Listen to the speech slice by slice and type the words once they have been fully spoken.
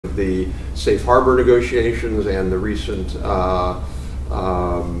of the safe harbor negotiations and the recent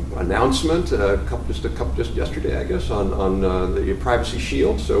announcement just yesterday, I guess, on the Privacy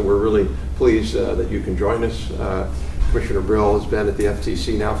Shield. So we're really pleased that you can join us. Commissioner Brill has been at the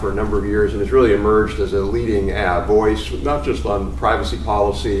FTC now for a number of years and has really emerged as a leading voice, not just on privacy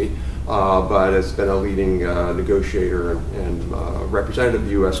policy, but has been a leading negotiator and representative of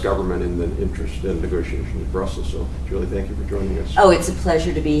the U.S. government in the interest in negotiations in Brussels. So, Julie, thank you for joining us. Oh, it's a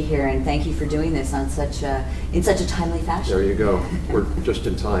pleasure to be here, and thank you for doing this in such a timely fashion. There you go. We're just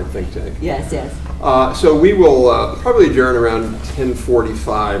in time, think tank. Yes, yes. So we will probably adjourn around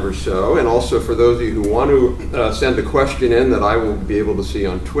 10:45 or so, and also for those of you who want to send a question in that I will be able to see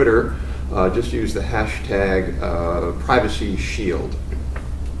on Twitter, just use the hashtag Privacy Shield.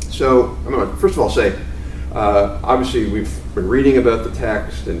 So I'm going to first of all say, obviously we've been reading about the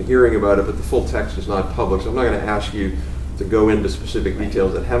text and hearing about it, but the full text is not public, so I'm not going to ask you to go into specific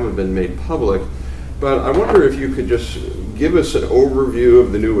details that haven't been made public. But I wonder if you could just give us an overview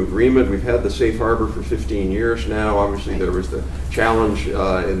of the new agreement. We've had the safe harbor for 15 years now. Obviously there was the challenge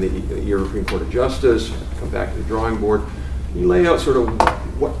in the European Court of Justice, come back to the drawing board. Can you lay out sort of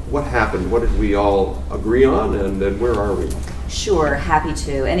what happened? What did we all agree on, and then where are we? Sure, happy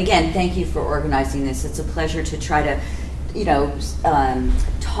to. And again, thank you for organizing this. It's a pleasure to try to,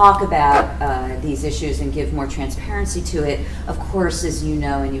 talk about these issues and give more transparency to it. Of course, as you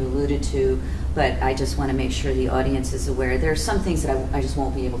know and you alluded to, but I just want to make sure the audience is aware. There are some things that I just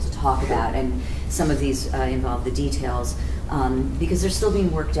won't be able to talk about, and some of these involve the details because they're still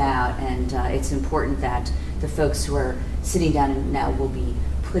being worked out, and it's important that the folks who are sitting down now will be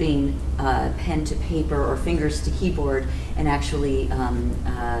putting pen to paper or fingers to keyboard and actually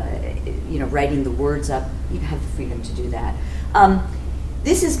writing the words up. You have the freedom to do that.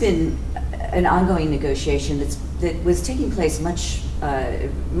 This has been an ongoing negotiation that was taking place much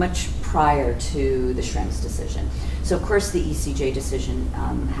prior to the Schrems decision. So of course the ECJ decision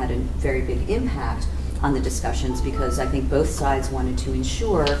had a very big impact on the discussions, because I think both sides wanted to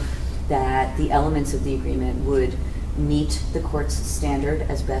ensure that the elements of the agreement would meet the court's standard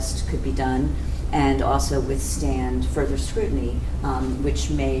as best could be done, and also withstand further scrutiny, which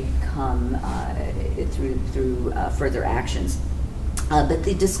may come through further actions. But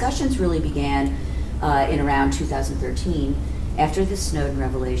the discussions really began in around 2013, after the Snowden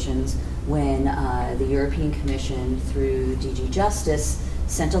revelations, when the European Commission, through DG Justice,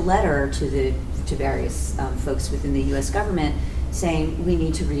 sent a letter to various folks within the U.S. government saying we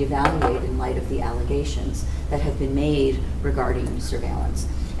need to reevaluate in light of the allegations that have been made regarding surveillance.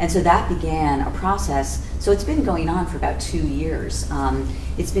 And so that began a process. So it's been going on for about 2 years.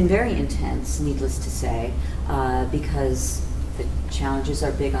 It's been very intense, needless to say, because the challenges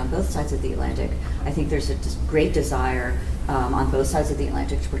are big on both sides of the Atlantic. I think there's a great desire on both sides of the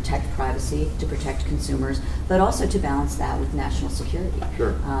Atlantic to protect privacy, to protect consumers, but also to balance that with national security.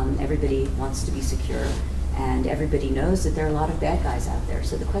 Sure. Everybody wants to be secure, and everybody knows that there are a lot of bad guys out there.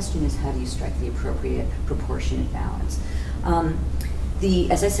 So the question is, how do you strike the appropriate proportionate balance?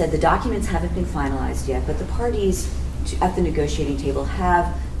 As I said, the documents haven't been finalized yet, but the parties at the negotiating table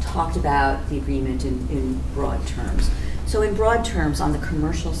have talked about the agreement in broad terms. So in broad terms, on the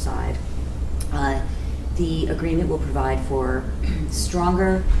commercial side, the agreement will provide for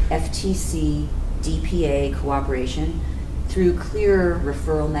stronger FTC DPA cooperation through clearer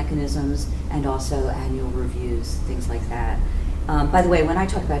referral mechanisms and also annual reviews, things like that. By the way, when I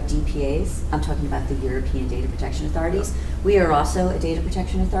talk about DPAs, I'm talking about the European Data Protection Authorities. We are also a data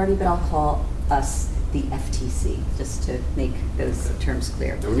protection authority, but I'll call us the FTC, just to make those terms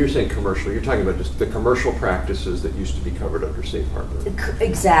clear. And when you're saying commercial, you're talking about just the commercial practices that used to be covered under safe harbor.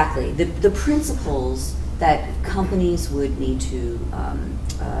 Exactly. The principles that companies would need to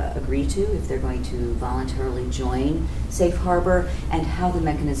agree to if they're going to voluntarily join safe harbor, and how the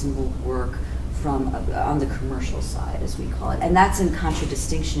mechanism will work on the commercial side, as we call it. And that's in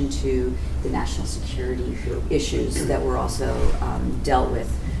contradistinction to the national security issues that were also dealt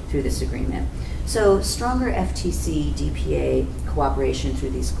with through this agreement. So stronger FTC DPA cooperation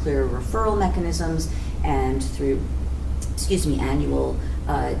through these clear referral mechanisms and through, annual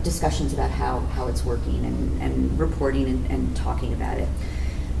discussions about how it's working and reporting and talking about it.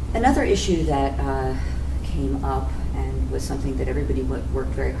 Another issue that came up and was something that everybody worked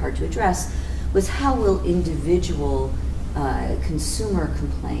very hard to address was how will individual consumer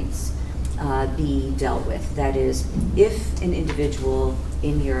complaints be dealt with. That is, if an individual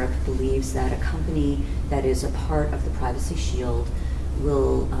in Europe believes that a company that is a part of the Privacy Shield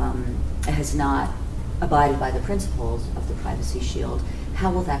has not abided by the principles of the Privacy Shield, how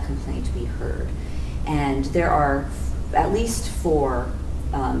will that complaint be heard? And there are at least 4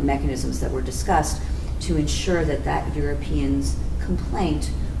 mechanisms that were discussed to ensure that that European's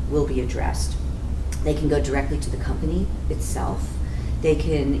complaint will be addressed. They can go directly to the company itself. They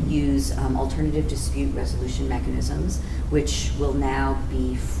can use alternative dispute resolution mechanisms, which will now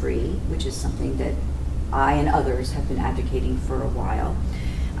be free, which is something that I and others have been advocating for a while.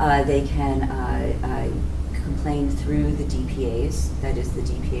 They can complain through the DPAs, that is the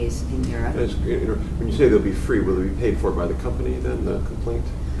DPAs in Europe. When you say they'll be free, will they be paid for by the company then, the complaint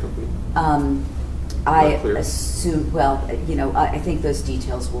company? I assume, well, I think those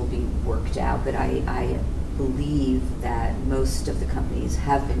details will be worked out, but I believe that most of the companies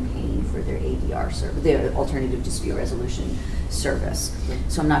have been paying for their ADR service, their alternative dispute resolution service.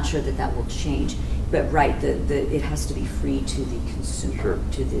 So I'm not sure that that will change. But right, it has to be free to the consumer, sure,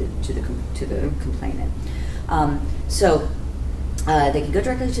 to the complainant. So they can go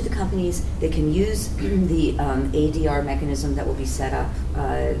directly to the companies. They can use the ADR mechanism that will be set up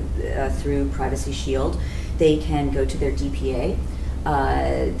through Privacy Shield. They can go to their DPA.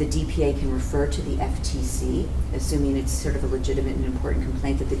 The DPA can refer to the FTC, assuming it's sort of a legitimate and important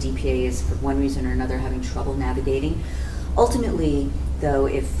complaint that the DPA is, for one reason or another, having trouble navigating. Ultimately, though,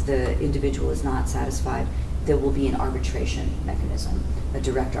 if the individual is not satisfied, there will be an arbitration mechanism, a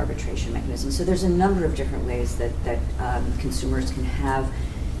direct arbitration mechanism. So there's a number of different ways that consumers can have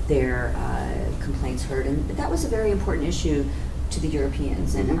their complaints heard. And that was a very important issue to the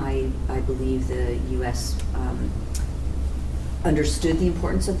Europeans, and I believe the U.S. Understood the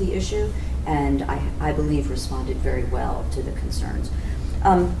importance of the issue, and I believe responded very well to the concerns.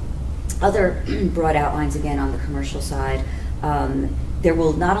 Other broad outlines, again, on the commercial side, there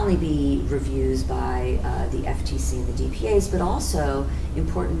will not only be reviews by the FTC and the DPAs, but also,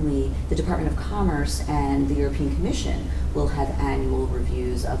 importantly, the Department of Commerce and the European Commission will have annual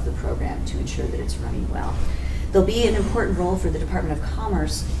reviews of the program to ensure that it's running well. There'll be an important role for the Department of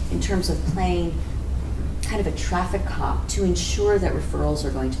Commerce in terms of playing kind of a traffic cop to ensure that referrals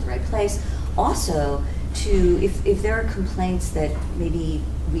are going to the right place. Also, if there are complaints that maybe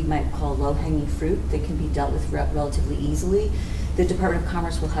we might call low-hanging fruit that can be dealt with relatively easily, the Department of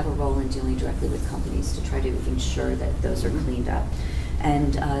Commerce will have a role in dealing directly with companies to try to ensure that those are cleaned up.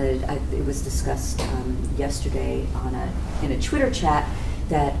 And it was discussed yesterday in a Twitter chat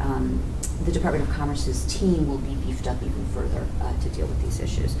that the Department of Commerce's team will be beefed up even further to deal with these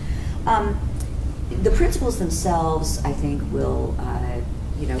issues. The principles themselves, I think, will,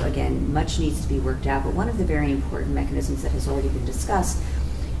 again, much needs to be worked out, but one of the very important mechanisms that has already been discussed,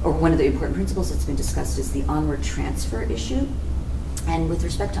 or one of the important principles that's been discussed, is the onward transfer issue. And with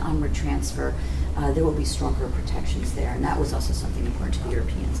respect to onward transfer, there will be stronger protections there, and that was also something important to the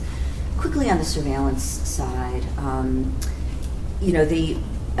Europeans. Quickly on the surveillance side, the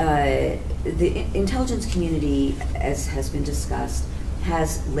intelligence community, as has been discussed,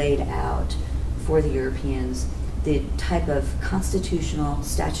 has laid out for the Europeans the type of constitutional,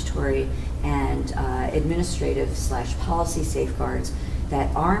 statutory, and administrative/policy safeguards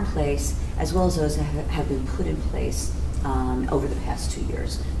that are in place, as well as those that have been put in place over the past 2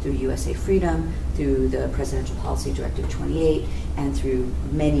 years through USA Freedom, through the Presidential Policy Directive 28, and through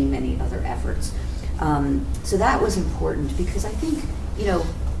many, many other efforts. So that was important because I think,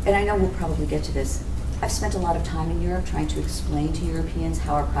 and I know we'll probably get to this, I've spent a lot of time in Europe trying to explain to Europeans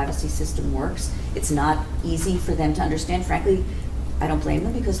how our privacy system works. It's not easy for them to understand. Frankly, I don't blame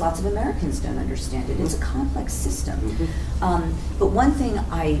them because lots of Americans don't understand it. It's a complex system. But one thing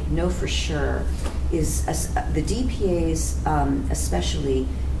I know for sure is the DPAs especially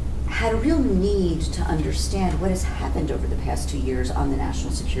had a real need to understand what has happened over the past 2 years on the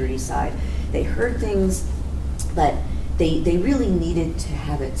national security side. They heard things, but they really needed to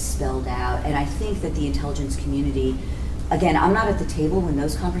have it spelled out. And I think that the intelligence community, again, I'm not at the table when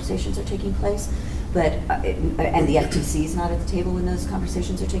those conversations are taking place, but and the FTC is not at the table when those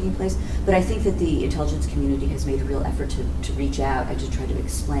conversations are taking place, but I think that the intelligence community has made a real effort to reach out and to try to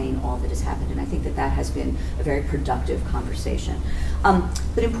explain all that has happened, and I think that that has been a very productive conversation.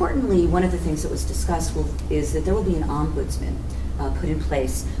 But importantly, one of the things that was discussed is that there will be an ombudsman put in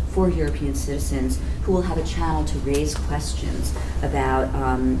place for European citizens who will have a channel to raise questions about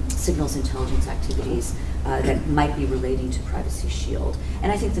signals intelligence activities that might be relating to Privacy Shield.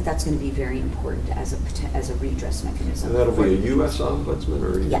 And I think that that's going to be very important as a redress mechanism. And that'll be a U.S. ombudsman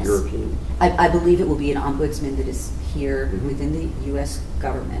or yes. European? I believe it will be an ombudsman that is here within the U.S.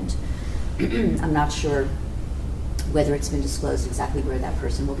 government. I'm not sure whether it's been disclosed exactly where that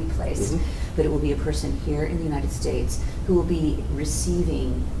person will be placed, but it will be a person here in the United States who will be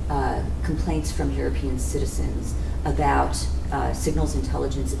receiving complaints from European citizens about signals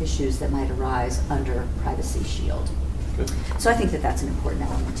intelligence issues that might arise under Privacy Shield. Okay. So I think that that's an important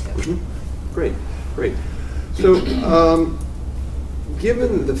element too. Mm-hmm. Great, great. So,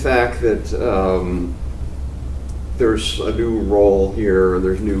 given the fact that there's a new role here, and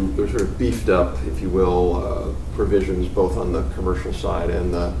there's sort of beefed up, if you will, provisions both on the commercial side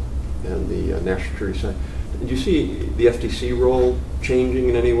and the national security side. Do you see the FTC role changing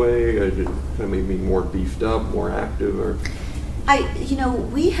in any way? Or kind of maybe more beefed up, more active, or?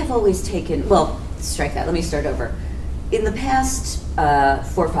 We have always taken, well, strike that, let me start over. In the past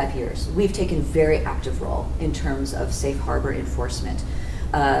 4 or 5 years, we've taken a very active role in terms of safe harbor enforcement.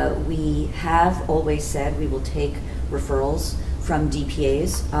 We have always said we will take referrals from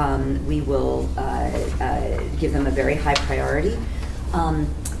DPAs. We will give them a very high priority.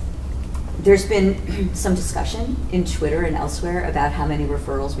 There's been some discussion in Twitter and elsewhere about how many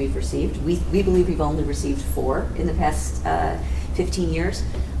referrals we've received. We believe we've only received 4 in the past 15 years.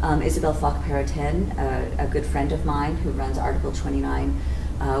 Isabel Falk-Perrotin, a good friend of mine who runs Article 29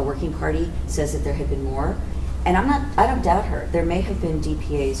 Working Party, says that there have been more. And I don't doubt her. There may have been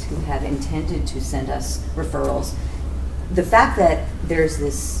DPAs who have intended to send us referrals. The fact that there's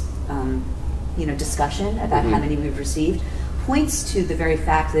this discussion about how many we've received points to the very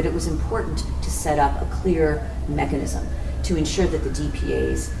fact that it was important to set up a clear mechanism to ensure that the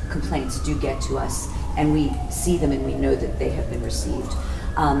DPA's complaints do get to us and we see them and we know that they have been received.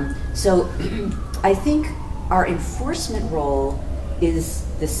 So I think our enforcement role is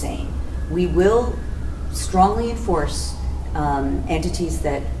the same. We will strongly enforce entities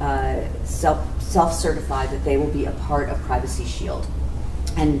that self-certify that they will be a part of Privacy Shield,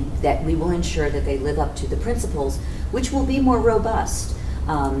 and that we will ensure that they live up to the principles, which will be more robust,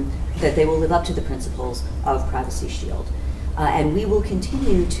 that they will live up to the principles of Privacy Shield. And we will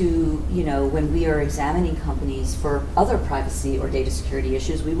continue to, when we are examining companies for other privacy or data security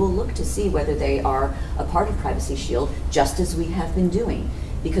issues, we will look to see whether they are a part of Privacy Shield, just as we have been doing.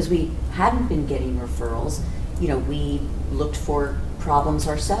 Because we hadn't been getting referrals, we looked for problems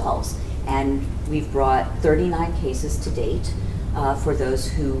ourselves. And we've brought 39 cases to date for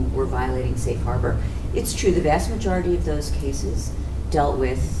those who were violating safe harbor. It's true, the vast majority of those cases dealt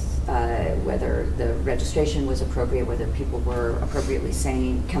with whether the registration was appropriate, whether people were appropriately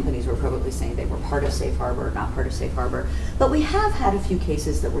saying, companies were appropriately saying they were part of safe harbor or not part of safe harbor. But we have had a few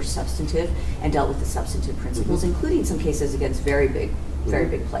cases that were substantive and dealt with the substantive principles, including some cases against very big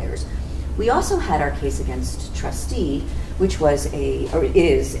players. We also had our case against Trustee, which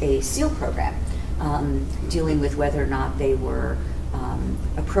is a SEAL program, dealing with whether or not they were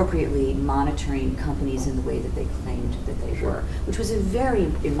appropriately monitoring companies in the way that they claimed that they were, which was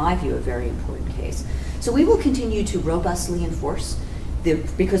in my view, a very important case. So we will continue to robustly enforce,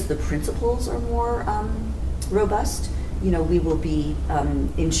 because the principles are more robust. We will be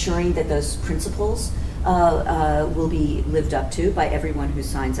ensuring that those principles will be lived up to by everyone who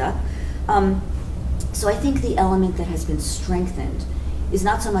signs up. So I think the element that has been strengthened is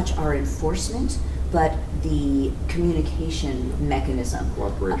not so much our enforcement, but the communication mechanism.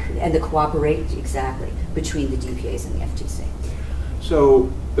 Cooperation. And the cooperate, exactly, between the DPAs and the FTC. So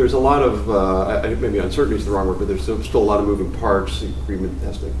there's a lot of, maybe uncertainty is the wrong word, but there's still a lot of moving parts. The agreement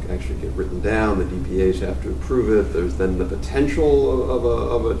has to actually get written down. The DPAs have to approve it. There's then the potential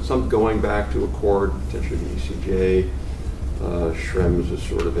of some going back to a court, potentially the ECJ. Schrems has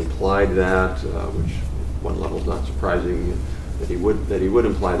sort of implied that, which at one level is not surprising that he would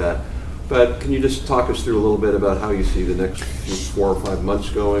imply that. But can you just talk us through a little bit about how you see the next 4 or 5 months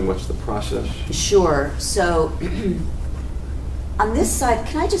going? What's the process? Sure. So on this side,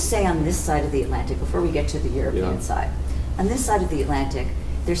 can I just say on this side of the Atlantic, before we get to the European side, on this side of the Atlantic,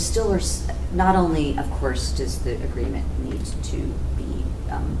 there still are, not only, of course, does the agreement need to be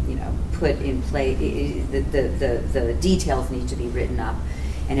put in play, the details need to be written up,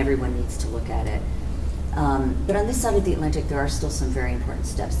 and everyone needs to look at it. But on this side of the Atlantic, there are still some very important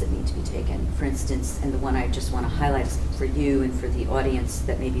steps that need to be taken. For instance, and the one I just want to highlight for you and for the audience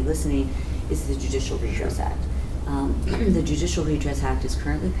that may be listening, is the Judicial Redress Act. The Judicial Redress Act is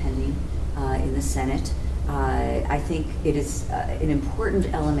currently pending in the Senate. I think it is an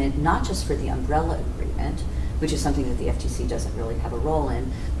important element, not just for the umbrella agreement, which is something that the FTC doesn't really have a role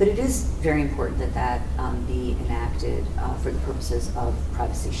in, but it is very important that that be enacted for the purposes of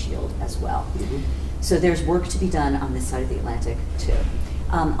Privacy Shield as well. So there's work to be done on this side of the Atlantic too.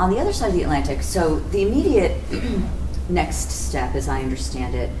 On the other side of the Atlantic, so the immediate next step, as I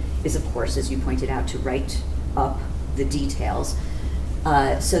understand it, is of course, as you pointed out, to write up the details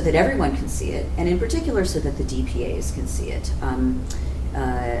so that everyone can see it, and in particular so that the DPAs can see it.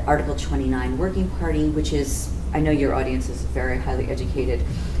 Article 29 Working Party, which is I know your audience is a very highly educated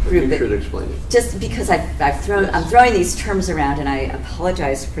group. You should explain it. Just because I'm throwing these terms around, and I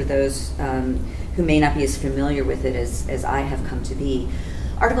apologize for those who may not be as familiar with it as I have come to be.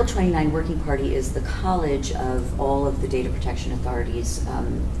 Article 29 Working Party is the college of all of the data protection authorities,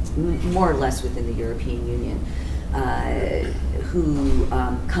 more or less within the European Union, who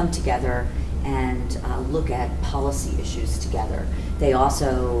come together and look at policy issues together. They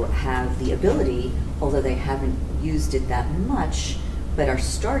also have the ability, although they haven't used it that much, but are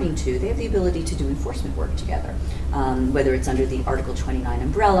starting to, they have the ability to do enforcement work together, whether it's under the Article 29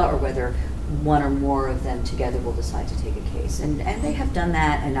 umbrella or whether one or more of them together will decide to take a case. And they have done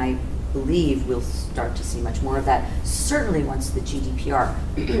that, and I believe we'll start to see much more of that, certainly once the GDPR,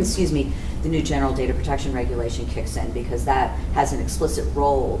 excuse me, the new General Data Protection Regulation kicks in, because that has an explicit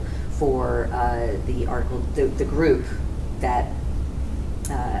role for the group that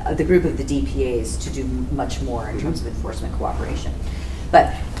the group of the DPAs to do much more in terms of enforcement cooperation.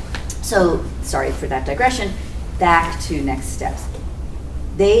 But, so, sorry for that digression, back to next steps.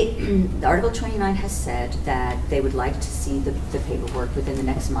 Article 29 has said that they would like to see the paperwork within the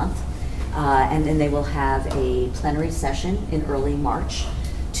next month, and then they will have a plenary session in early March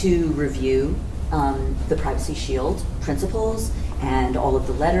to review the Privacy Shield principles and all of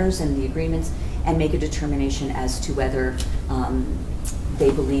the letters and the agreements, and make a determination as to whether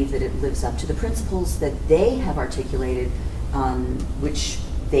they believe that it lives up to the principles that they have articulated, which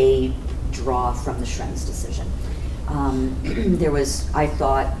they draw from the Schrems decision. There was, I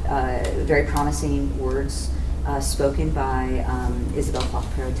thought, very promising words spoken by Isabel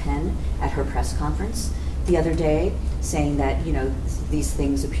Falk-Perrotin at her press conference the other day, saying that, you know, these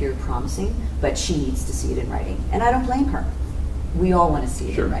things appear promising, but she needs to see it in writing. And I don't blame her. We all want to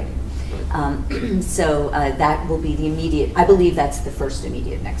see it in writing. Right. So that will be the immediate, I believe that's the first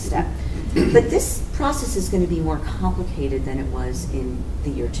immediate next step. But this process is going to be more complicated than it was in the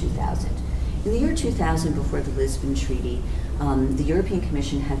year 2000. In the year 2000, before the Lisbon Treaty, the European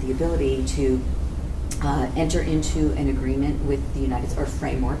Commission had the ability to enter into an agreement with the or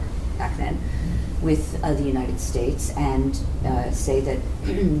framework back then, with the United States, and say that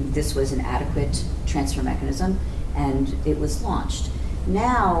this was an adequate transfer mechanism, and it was launched.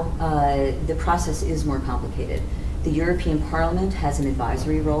 Now, the process is more complicated. The European Parliament has an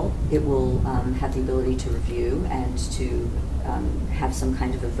advisory role. It will have the ability to review and to have some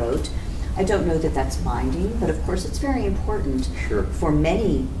kind of a vote. I don't know that that's binding, but of course it's very important for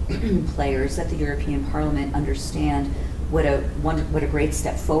many players that the European Parliament understand what a great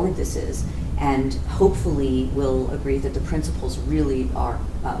step forward this is, and hopefully will agree that the principles really are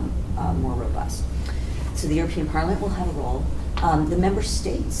more robust. So the European Parliament will have a role. The member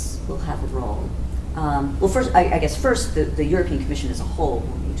states will have a role. Well, first, I guess first, the European Commission as a whole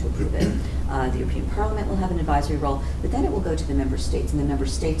will need to approve it. The European Parliament will have an advisory role, but then it will go to the member states, and the member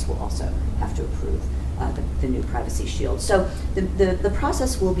states will also have to approve the new Privacy Shield. So the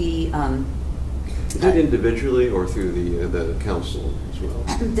process will be... is it individually or through the council as well?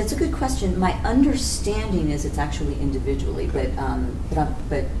 That's a good question. My understanding is it's actually individually, but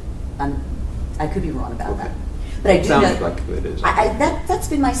I could be wrong about that. But I do Sounds know like it is. that's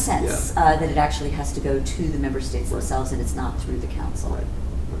been my sense, that it actually has to go to the member states themselves, and it's not through the council. Right.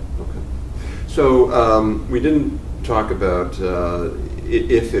 Okay. So we didn't talk about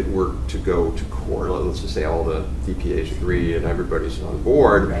if it were to go to court. Let's just say all the DPAs agree and everybody's on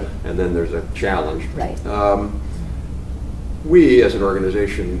board, and then there's a challenge. Right. We, as an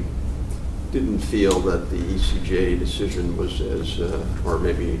organization, didn't feel that the ECJ decision was as, or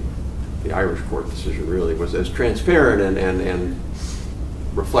maybe the Irish court decision really was as transparent and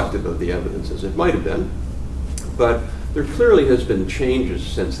reflective of the evidence as it might have been. But there clearly has been changes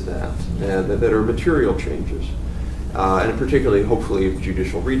since that are material changes. And particularly, hopefully, if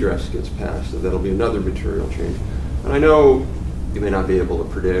judicial redress gets passed, that'll be another material change. And I know you may not be able to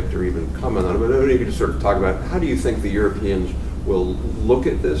predict or even comment on it, but I need you to sort of talk about how do you think the Europeans will look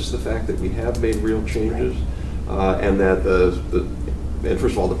at this, the fact that we have made real changes, and that and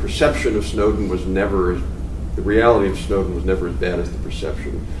first of all, the perception of Snowden was never, the reality of Snowden was never as bad as the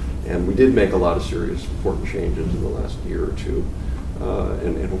perception. And we did make a lot of serious, important changes in the last year or two.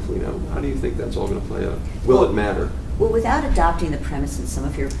 And hopefully now, how do you think that's all going to play out? Will it matter? Well, without adopting the premise in some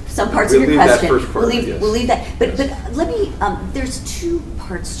parts of your question, we'll leave that. But let me, there's two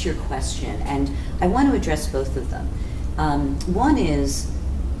parts to your question, and I want to address both of them. One is,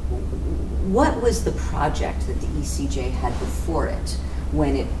 what was the project that the ECJ had before it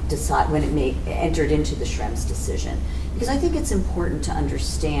when it entered into the Schrems decision? Because I think it's important to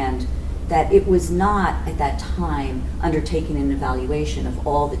understand that it was not at that time undertaking an evaluation of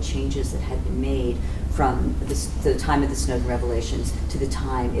all the changes that had been made from the time of the Snowden revelations to the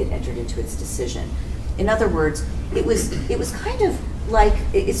time it entered into its decision. In other words, it was kind of like,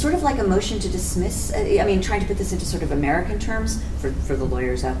 it's sort of like a motion to dismiss, I mean, trying to put this into sort of American terms for the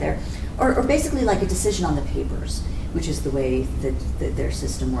lawyers out there, or basically like a decision on the papers, which is the way that their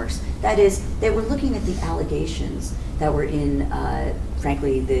system works. That is, they were looking at the allegations that were in,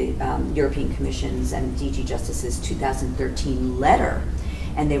 frankly, the European Commission's and DG Justice's 2013 letter,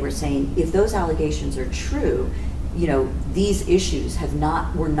 and they were saying, if those allegations are true, you know, these issues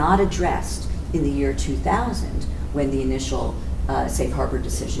were not addressed in the year 2000 when the initial safe harbor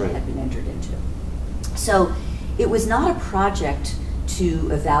decision had been entered into. So it was not a project to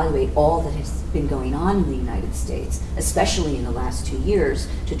evaluate all that has been going on in the United States, especially in the last 2 years,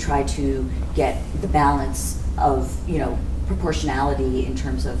 to try to get the balance of, you know, proportionality in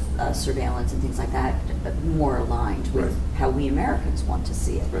terms of surveillance and things like that more aligned with how we Americans want to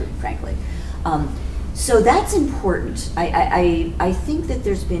see it, frankly. So that's important. I think that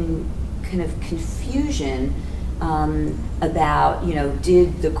there's been kind of confusion about, you know,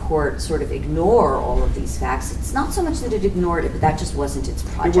 did the court sort of ignore all of these facts? It's not so much that it ignored it, but that just wasn't its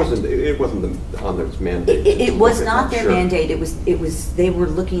project. It wasn't on its mandate. It was not their mandate. It was they were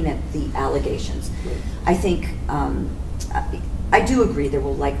looking at the allegations. I think I do agree there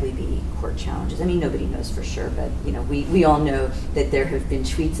will likely be court challenges. I mean, nobody knows for sure, but you know, we all know that there have been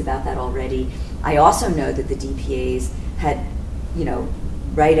tweets about that already. I also know that the DPAs had, you know,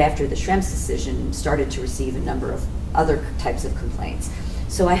 right after the Schrems decision, started to receive a number of other types of complaints.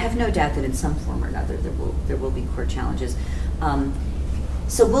 So I have no doubt that in some form or another there will be court challenges.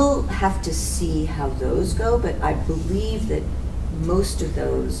 So we'll have to see how those go, but I believe that most of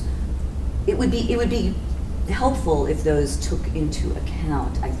those, it would be helpful if those took into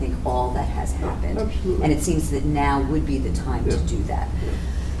account, I think, all that has happened. Absolutely. And it seems that now would be the time to do that.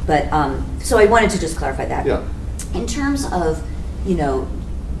 But, so I wanted to just clarify that. In terms of, you know,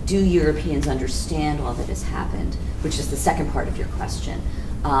 do Europeans understand all that has happened, which is the second part of your question.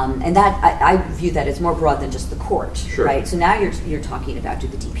 And that, I view that as more broad than just the court, right? So now you're talking about, do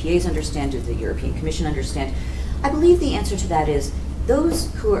the DPAs understand, do the European Commission understand? I believe the answer to that is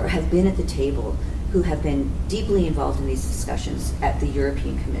those who have been at the table, who have been deeply involved in these discussions at the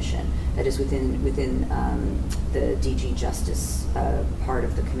European Commission, that is within the DG Justice part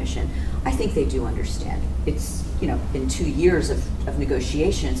of the Commission, I think they do understand. It's, you know, been 2 years of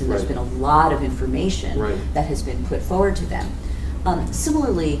negotiations, and there's been a lot of information that has been put forward to them.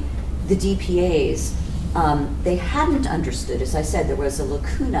 Similarly, the DPAs, they hadn't understood, as I said, there was a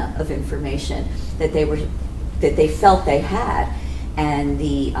lacuna of information that they felt they had, and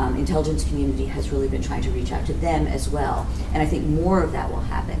the intelligence community has really been trying to reach out to them as well. And I think more of that will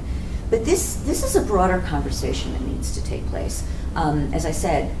happen. But this is a broader conversation that needs to take place. As I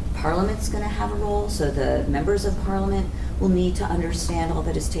said, Parliament's going to have a role, so the members of Parliament will need to understand all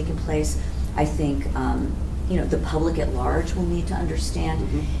that has taken place. I think you know, the public at large will need to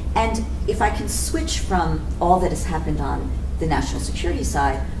understand. And if I can switch from all that has happened on the national security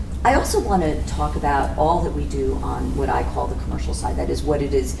side, I also want to talk about all that we do on what I call the commercial side, that is what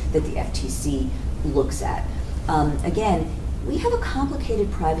it is that the FTC looks at. Again, we have a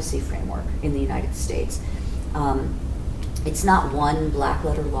complicated privacy framework in the United States. It's not one black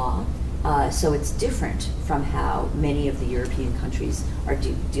letter law, so it's different from how many of the European countries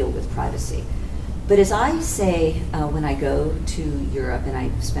deal with privacy. But as I say when I go to Europe, and I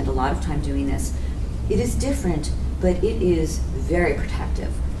spend a lot of time doing this, it is different, but it is very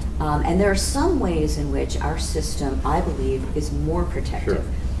protective. And there are some ways in which our system, I believe, is more protective.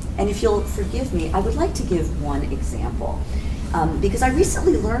 And if you'll forgive me, I would like to give one example. Because I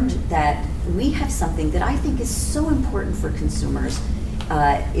recently learned that we have something that I think is so important for consumers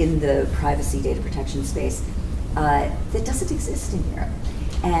in the privacy data protection space that doesn't exist in Europe.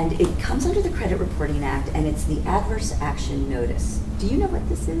 And it comes under the Credit Reporting Act, and it's the Adverse Action Notice. Do you know what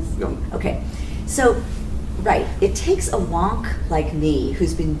this is? No. Okay. So, right, it takes a wonk like me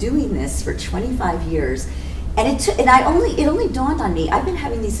who's been doing this for 25 years, and it only dawned on me, I've been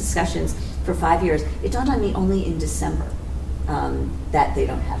having these discussions for 5 years, it dawned on me only in December that they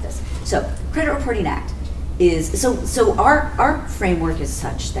don't have this. So, Credit Reporting Act is, so our framework is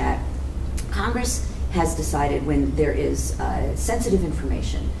such that Congress has decided when there is sensitive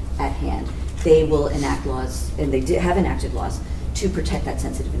information at hand, they will enact laws, and they have enacted laws to protect that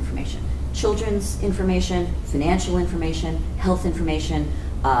sensitive information. Children's information, financial information, health information,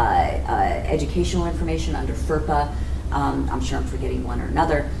 educational information under FERPA. I'm sure I'm forgetting one or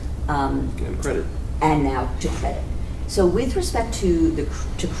another. And credit. And now to credit. So with respect to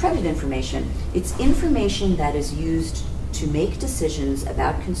credit information, it's information that is used to make decisions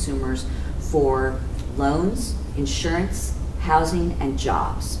about consumers for loans, insurance, housing, and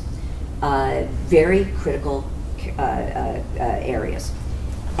jobs. Very critical areas.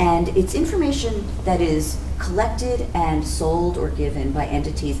 And it's information that is collected and sold or given by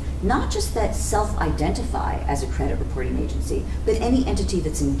entities, not just that self-identify as a credit reporting agency, but any entity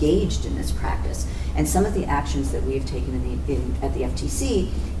that's engaged in this practice. And some of the actions that we have taken at the FTC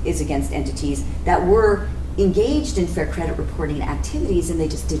is against entities that were engaged in fair credit reporting activities and they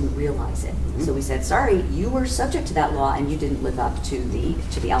just didn't realize it. Mm-hmm. So we said, sorry, you were subject to that law and you didn't live up to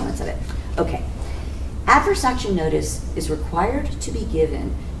the elements of it. Okay. Adverse action notice is required to be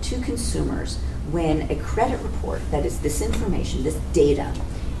given to consumers when a credit report, that is this information, this data,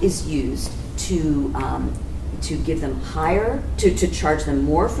 is used to give them to charge them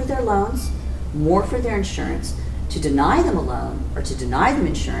more for their loans, more for their insurance, to deny them a loan, or to deny them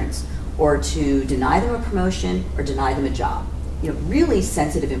insurance, or to deny them a promotion, or deny them a job. Really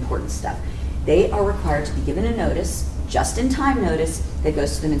sensitive, important stuff. They are required to be given a notice, just-in-time notice, that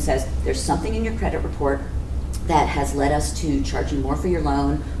goes to them and says, there's something in your credit report that has led us to charge you more for your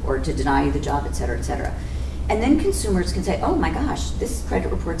loan, or to deny you the job, et cetera, et cetera. And then consumers can say, oh my gosh, this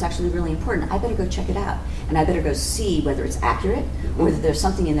credit report's actually really important. I better go check it out. And I better go see whether it's accurate, or whether there's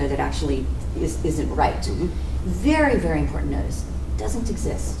something in there that actually isn't right. Mm-hmm. Very, very important notice. Doesn't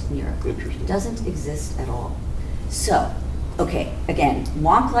exist in Europe. Interesting. Doesn't exist at all. So, okay, again,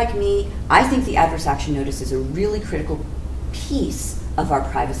 wonk like me, I think the adverse action notice is a really critical piece of our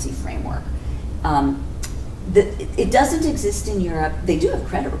privacy framework. It doesn't exist in Europe. They do have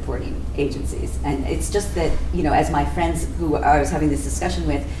credit reporting agencies, and it's just that, as my friends who I was having this discussion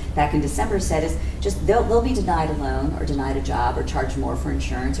with back in December said, is just they'll be denied a loan, or denied a job, or charged more for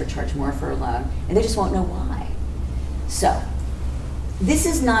insurance, or charged more for a loan, and they just won't know why. So, this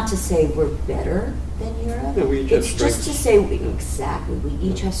is not to say we're better than Europe. No, we each have it's strengths. just to say, exactly, we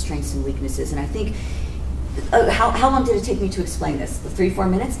each have strengths and weaknesses, and I think, how long did it take me to explain this? 3-4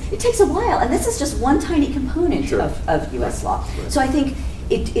 minutes? It takes a while, and this is just one tiny component Sure. of U.S. law. Right. So I think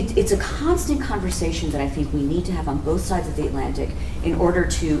it's a constant conversation that I think we need to have on both sides of the Atlantic in order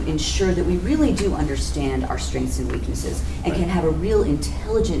to ensure that we really do understand our strengths and weaknesses and can have a real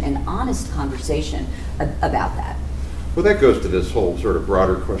intelligent and honest conversation about that. Well, that goes to this whole sort of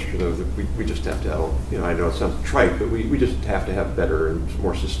broader question of we just have to have, I know it sounds trite, but we just have to have better and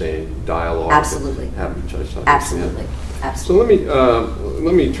more sustained dialogue. Absolutely. Have each other's Absolutely. So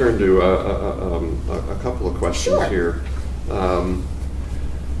let me turn to a couple of questions Sure. here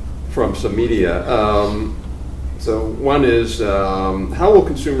from some media. So one is, how will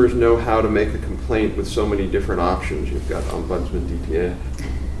consumers know how to make a complaint with so many different options? You've got Ombudsman, DPA.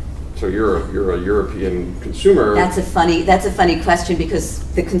 So you're a European consumer. That's a funny question, because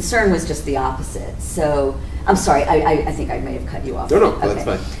the concern was just the opposite. So I'm sorry, I think I may have cut you off. No, Okay. that's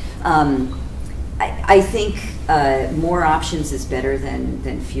fine. I think more options is better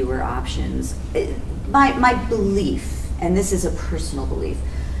than fewer options. My belief, and this is a personal belief,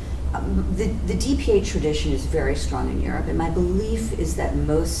 the DPA tradition is very strong in Europe, and my belief is that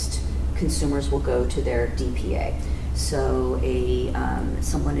most consumers will go to their DPA. So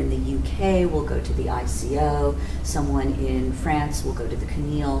someone in the UK will go to the ICO, someone in France will go to the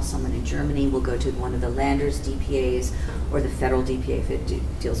CNIL, someone in Germany will go to one of the Landers DPAs, or the federal DPA if it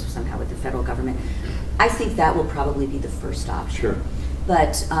deals somehow with the federal government. I think that will probably be the first option. Sure.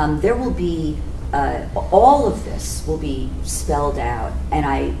 But there will be, all of this will be spelled out, and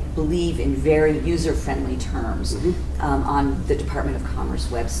I believe in very user-friendly terms, on the Department of Commerce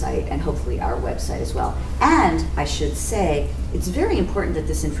website, and hopefully our website as well. And I should say, it's very important that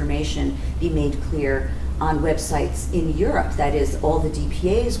this information be made clear on websites in Europe, that is, all the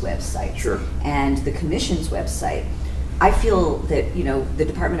DPA's websites, Sure. and the Commission's website. I feel that, the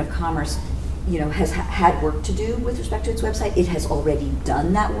Department of Commerce has had work to do with respect to its website. It has already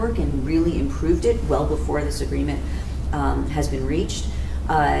done that work and really improved it well before this agreement has been reached.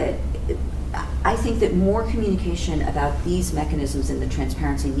 I think that more communication about these mechanisms and the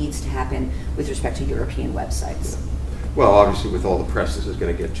transparency needs to happen with respect to European websites. Well, obviously, with all the press this is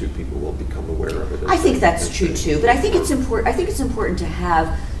going to get to, people will become aware of it. I think that's true too, but I think it's important. I think it's important to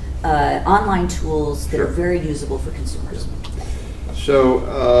have online tools that Sure. are very usable for consumers. So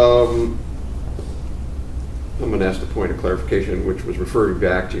I'm going to ask a point of clarification, which was referring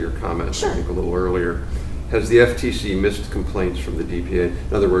back to your comment, Sure. I think, a little earlier. Has the FTC missed complaints from the DPA?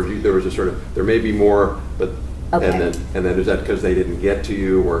 In other words, there was a sort of, there may be more, but Okay. and then is that because they didn't get to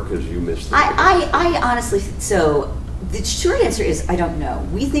you, or because you missed them? I honestly, so the short answer is I don't know.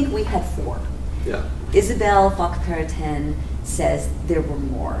 We think we had 4. Yeah. Isabel, Falk-Perrotin, says there were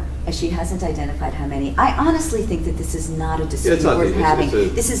more, and she hasn't identified how many. I honestly think that this is not a dispute worth having.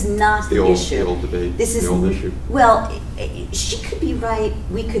 This is not the issue. The old debate. This is the old issue. Well, she could be right.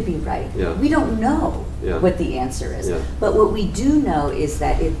 We could be right. Yeah. We don't know Yeah. what the answer is. Yeah. But what we do know is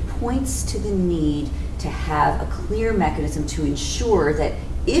that it points to the need to have a clear mechanism to ensure that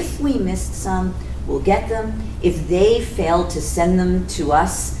if we missed some, we'll get them. If they failed to send them to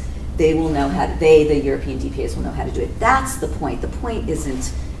us, they will know how to, the European DPAs will know how to do it. That's the point. The point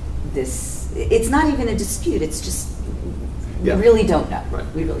isn't this, it's not even a dispute, it's just, Yeah. we really don't know. Right.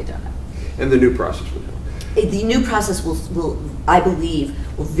 We really don't know. And the new process would help. The new process will, I believe,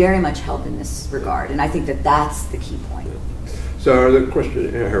 will very much help in this regard, and I think that that's the key point. So the question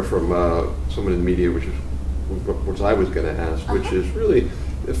here from someone in the media, which I was going to ask, which is really,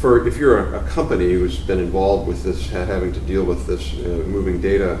 if you're a company who's been involved with this, having to deal with this moving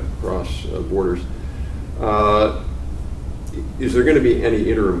data across borders, is there going to be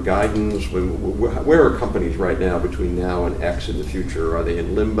any interim guidance? Where are companies right now between now and X in the future? Are they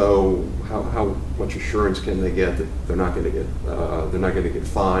in limbo? How much assurance can they get that they're not going to get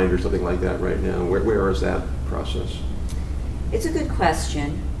fined or something like that right now? Where is that process? It's a good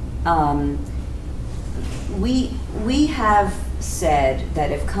question. We have said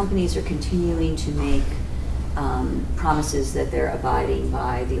that if companies are continuing to make promises that they're abiding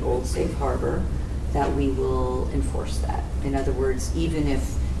by the old safe harbor, that we will enforce that. In other words, even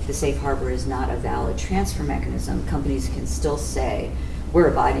if the safe harbor is not a valid transfer mechanism, companies can still say, we're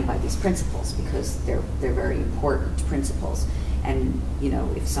abiding by these principles because they're very important principles. And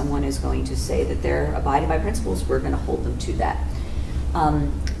if someone is going to say that they're abiding by principles, we're going to hold them to that.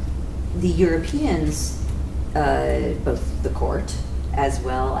 The Europeans, both the court as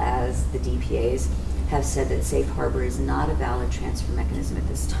well as the DPAs, have said that safe harbor is not a valid transfer mechanism at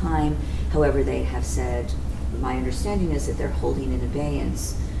this time. However, they have said, my understanding is that they're holding in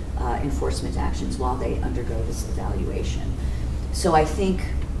abeyance enforcement actions while they undergo this evaluation. So I think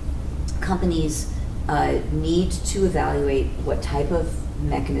companies need to evaluate what type of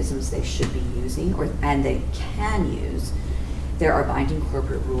mechanisms they should be using, and they can use. There are binding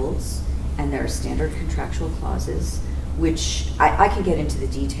corporate rules, and there are standard contractual clauses, which I can get into the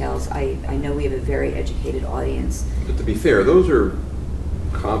details. I know we have a very educated audience. But to be fair, those are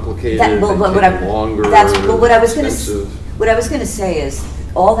complicated, longer, what I was going to say is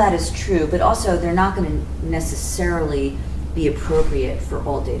all that is true, but also they're not going to necessarily be appropriate for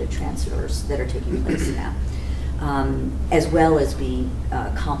all data transfers that are taking place now, as well as being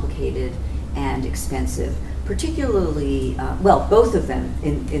complicated and expensive. Particularly, both of them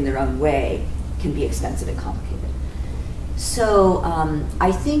in their own way can be expensive and complicated. So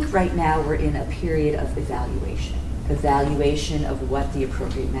I think right now we're in a period of evaluation of what the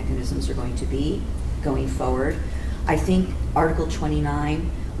appropriate mechanisms are going to be going forward. I think Article 29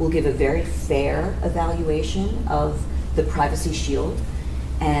 will give a very fair evaluation of the privacy shield,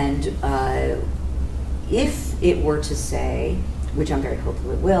 and if it were to say, which I'm very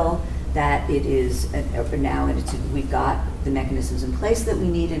hopeful it will, that it is now, and we've got the mechanisms in place that we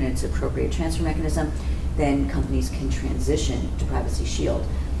need and it's appropriate transfer mechanism, then companies can transition to Privacy Shield.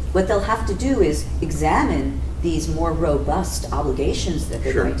 What they'll have to do is examine these more robust obligations that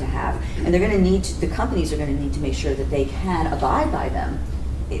they're going to have, and they're going to need to, the companies are going to need to make sure that they can abide by them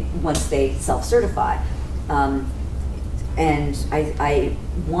once they self-certify. And I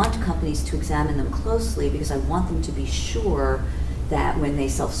want companies to examine them closely because I want them to be sure that when they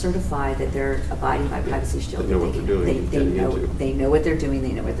self-certify that they're abiding by Privacy Shield, they know what they're doing. They know what they're doing,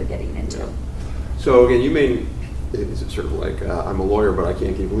 they know what they're getting into. Yeah. So again, you may, it's sort of like, I'm a lawyer, but I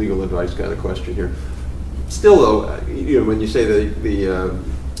can't give legal advice kind of question here. Still though, when you say the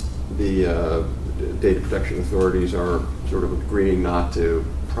data protection authorities are sort of agreeing not to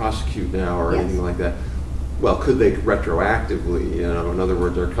prosecute now or anything like that, well, could they retroactively, in other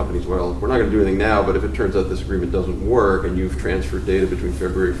words, our companies, well, we're not going to do anything now, but if it turns out this agreement doesn't work and you've transferred data between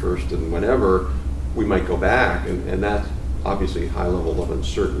February 1st and whenever, we might go back, and that's obviously a high level of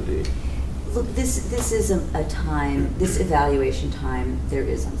uncertainty. Look, this is a time, this evaluation time, there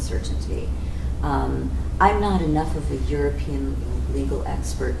is uncertainty. I'm not enough of a European legal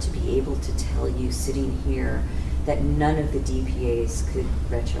expert to be able to tell you sitting here that none of the DPAs could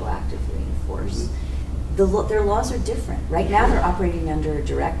retroactively enforce. Mm-hmm. Their laws are different. Right now they're operating under a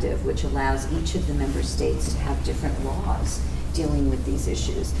directive which allows each of the member states to have different laws dealing with these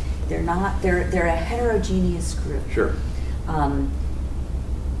issues. They're a heterogeneous group. Sure.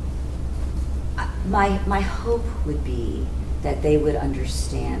 My hope would be that they would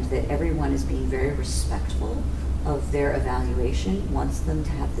understand that everyone is being very respectful of their evaluation, wants them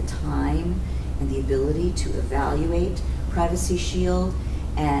to have the time and the ability to evaluate Privacy Shield,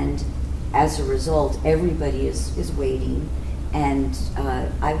 and as a result, everybody is waiting. And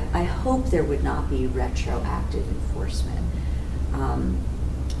I hope there would not be retroactive enforcement.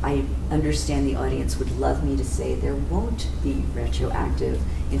 I understand the audience would love me to say there won't be retroactive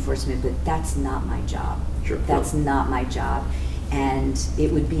enforcement, but that's not my job. Sure. That's not my job. And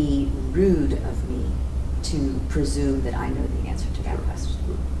it would be rude of me to presume that I know the answer to that question.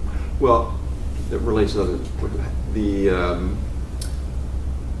 Well, it relates to the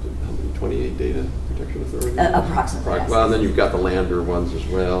 28 data protection authority? Approximately, yes. Well, and then you've got the lander ones as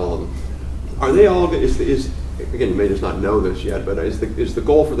well. And are they all, again, you may just not know this yet, but is the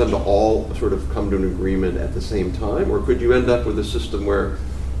goal for them to all sort of come to an agreement at the same time? Or could you end up with a system where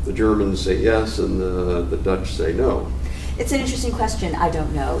the Germans say yes and the Dutch say no? It's an interesting question. I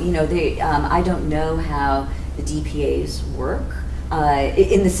don't know. I don't know how the DPAs work.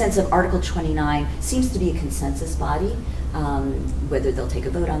 In the sense of Article 29 seems to be a consensus body. Whether they'll take a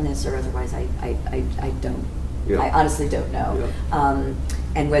vote on this or otherwise, I don't. Yeah. I honestly don't know. Yeah.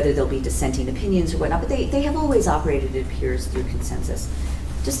 And whether there'll be dissenting opinions or whatnot, but they have always operated, it appears, through consensus.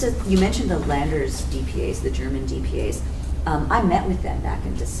 You mentioned the Landers DPAs, the German DPAs. I met with them back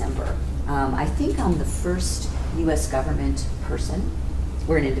in December. I think I'm the first U.S. government person.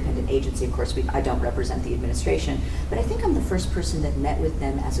 We're an independent agency, of course. I don't represent the administration, but I think I'm the first person that met with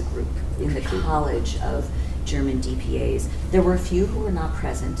them as a group in the College of German DPAs. There were a few who were not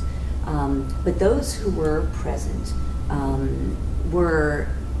present, but those who were present were,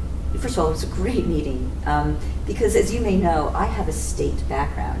 first of all, it was a great meeting, because as you may know, I have a state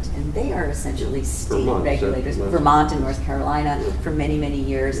background, and they are essentially state regulators, Vermont and North Carolina, for many, many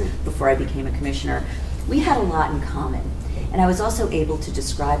years before I became a commissioner. We had a lot in common, and I was also able to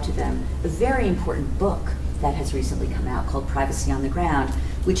describe to them a very important book that has recently come out called Privacy on the Ground,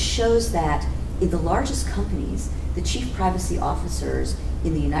 which shows that in the largest companies, the chief privacy officers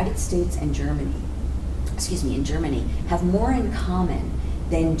in the United States and Germany, in Germany, have more in common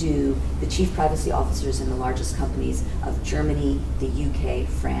than do the chief privacy officers in the largest companies of Germany, the UK,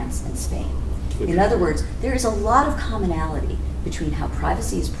 France, and Spain. In other words, there is a lot of commonality between how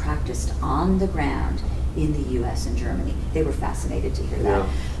privacy is practiced on the ground in the US and Germany. They were fascinated to hear that. Yeah.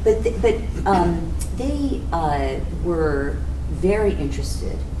 But they were very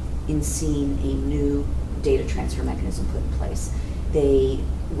interested in seeing a new data transfer mechanism put in place. They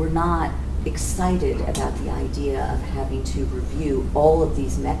were not excited about the idea of having to review all of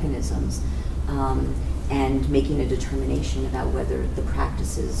these mechanisms and making a determination about whether the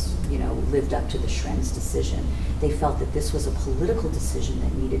practices, lived up to the Schrems decision. They felt that this was a political decision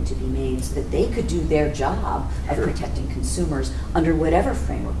that needed to be made so that they could do their job of protecting consumers under whatever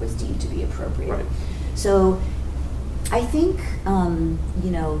framework was deemed to be appropriate. Right. So I think, and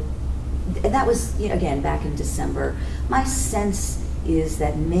that was, again, back in December. My sense is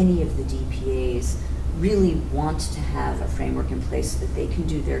that many of the DPAs really want to have a framework in place so that they can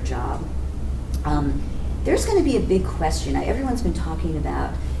do their job. There's going to be a big question. Everyone's been talking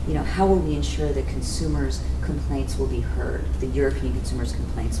about, how will we ensure that consumers' complaints will be heard, the European consumers'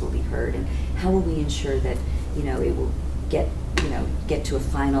 complaints will be heard, and how will we ensure that, it will get to a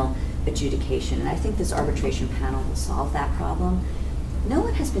final adjudication. And I think this arbitration panel will solve that problem. No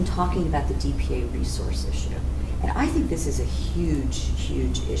one has been talking about the DPA resource issue. And I think this is a huge,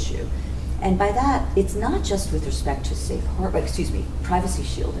 huge issue. And by that, it's not just with respect to Privacy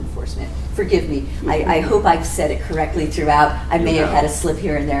Shield enforcement. Forgive me, I hope I've said it correctly throughout. I may have had a slip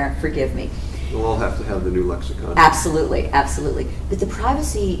here and there, forgive me. We'll all have to have the new lexicon. Absolutely, absolutely. But the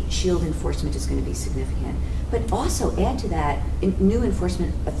Privacy Shield enforcement is going to be significant. But also add to that new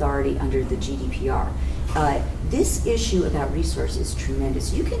enforcement authority under the GDPR. This issue about resource is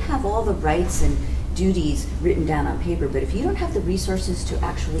tremendous. You can have all the rights and duties written down on paper, but if you don't have the resources to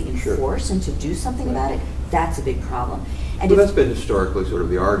actually enforce and to do something about it, that's a big problem. And that's been historically sort of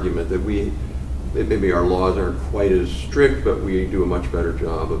the argument that maybe our laws aren't quite as strict, but we do a much better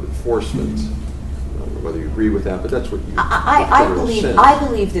job of enforcement. I don't know whether you agree with that, but that's what you. I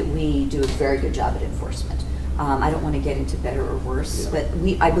believe that we do a very good job at enforcement. I don't want to get into better or worse, but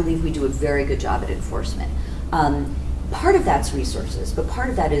I believe we do a very good job at enforcement. Part of that's resources, but part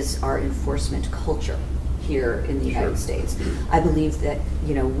of that is our enforcement culture here in the United States. I believe that,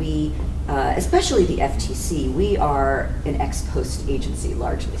 we, especially the FTC, we are an ex post agency,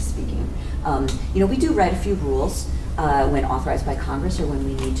 largely speaking. We do write a few rules when authorized by Congress or when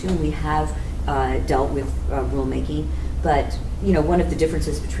we need to, and we have dealt with rulemaking. But one of the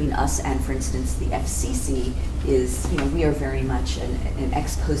differences between us and, for instance, the FCC is, we are very much an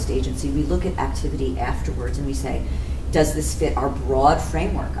ex post agency. We look at activity afterwards and we say, does this fit our broad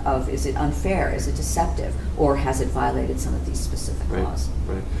framework of, is it unfair, is it deceptive, or has it violated some of these specific laws?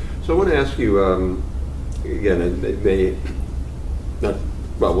 Right. So I want to ask you, again, it may not,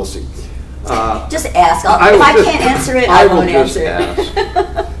 well, we'll see. Just ask. If I can't answer it, I won't answer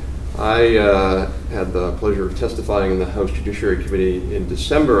it. I had the pleasure of testifying in the House Judiciary Committee in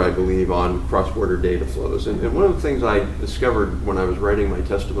December, I believe, on cross-border data flows. And one of the things I discovered when I was writing my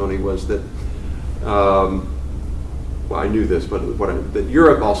testimony was that, well, I knew this, but that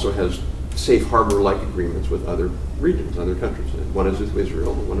Europe also has safe harbor-like agreements with other regions, other countries. One is with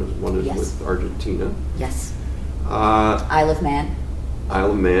Israel, one is Yes. with Argentina. Yes. Isle of Man.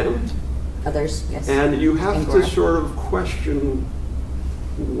 Isle of Man. Others, yes. And you have Angora. to sort of question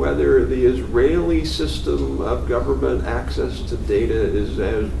whether the Israeli system of government access to data is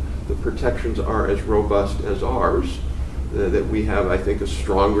as, the protections are as robust as ours, that we have, I think, a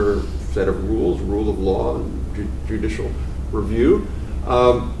stronger set of rules, rule of law, and judicial review.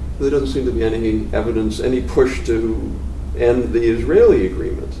 There doesn't seem to be any evidence, any push to end the Israeli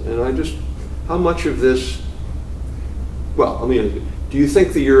agreement. And I just, how much of this, well, I mean, do you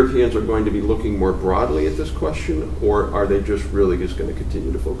think the Europeans are going to be looking more broadly at this question, or are they just really just going to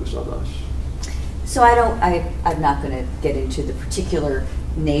continue to focus on us? So I'm not going to get into the particular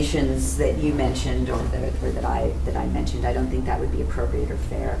nations that you mentioned or that I mentioned. I don't think that would be appropriate or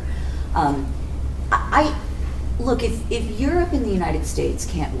fair. Look, if Europe and the United States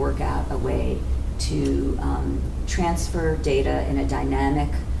can't work out a way to transfer data in a dynamic,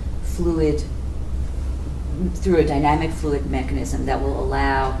 fluid, through a dynamic, fluid mechanism that will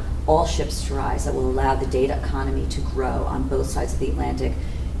allow all ships to rise, that will allow the data economy to grow on both sides of the Atlantic,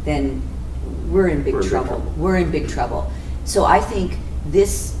 then we're in big trouble. We're in big trouble. So I think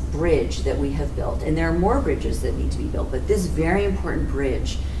this bridge that we have built, and there are more bridges that need to be built, but this very important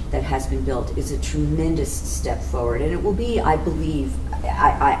bridge that has been built is a tremendous step forward. And it will be, I believe,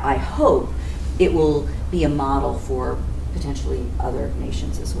 I hope, it will be a model for potentially other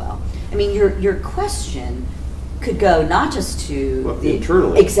nations as well. I mean, your question could go not just to the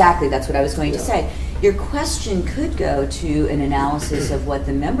internally. Exactly, that's what I was going to say. Your question could go to an analysis of what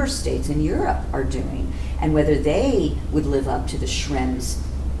the member states in Europe are doing and whether they would live up to the Schrems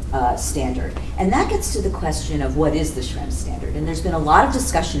standard. And that gets to the question of what is the Schrems standard. And there's been a lot of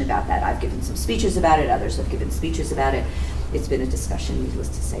discussion about that. I've given some speeches about it, others have given speeches about it. It's been a discussion, needless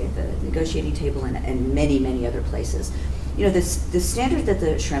to say, at the negotiating table and many, many other places. You know, the standard that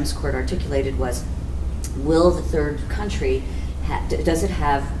the Schrems Court articulated was, will the third country, does it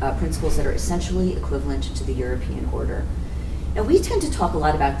have principles that are essentially equivalent to the European order? Now, we tend to talk a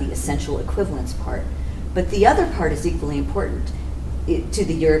lot about the essential equivalence part, but the other part is equally important to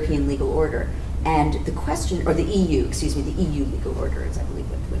the European legal order. And the question, or the EU, excuse me, the EU legal order is, I believe,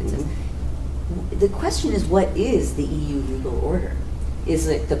 what it says. The question is, what is the EU legal order? Is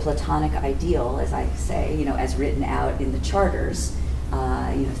it the Platonic ideal, as I say, you know, as written out in the charters, you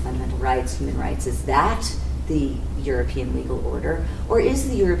know, fundamental rights, human rights, is that the European legal order? Or is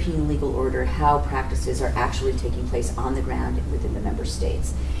the European legal order how practices are actually taking place on the ground within the member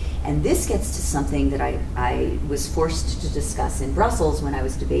states? And this gets to something that I was forced to discuss in Brussels when I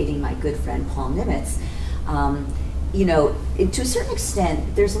was debating my good friend Paul Nimitz. You know, to a certain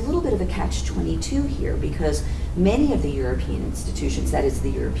extent, there's a little bit of a catch-22 here, because many of the European institutions, that is the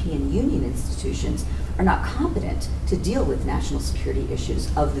European Union institutions, are not competent to deal with national security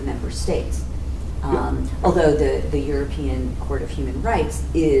issues of the member states. Although the European Court of Human Rights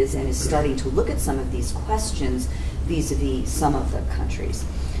is and is starting to look at some of these questions vis-a-vis some of the countries.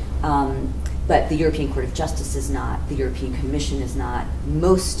 But the European Court of Justice is not, the European Commission is not,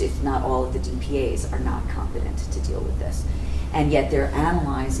 most, if not all of the DPAs are not competent to deal with this. And yet they're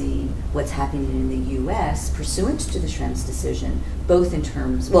analyzing what's happening in the US pursuant to the Schrems decision, both in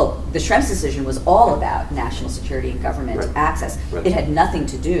terms, well, the Schrems decision was all about national security and government access. It had nothing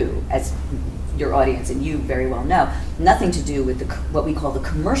to do, as your audience and you very well know, nothing to do with what we call the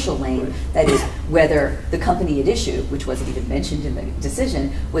commercial lane, that is whether the company at issue, which wasn't even mentioned in the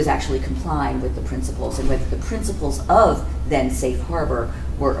decision, was actually complying with the principles and whether the principles of then safe harbor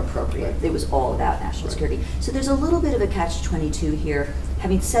were appropriate. It was all about national security. So there's a little bit of a catch-22 here.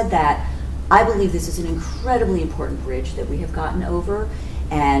 Having said that, I believe this is an incredibly important bridge that we have gotten over,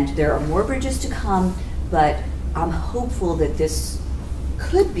 and there are more bridges to come, but I'm hopeful that this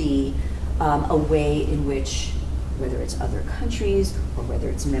could be a way in which, whether it's other countries or whether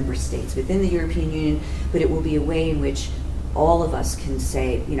it's member states within the European Union, but it will be a way in which all of us can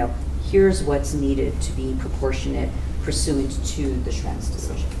say, you know, here's what's needed to be proportionate pursuant to the Schrems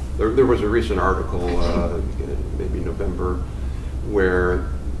decision. There was a recent article, maybe November, where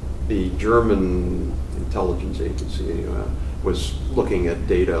the German intelligence agency was looking at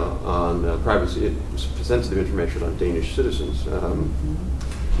data on privacy, sensitive information on Danish citizens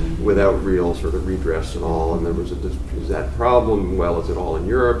without real sort of redress and all. And there was is that a problem? Well, is it all in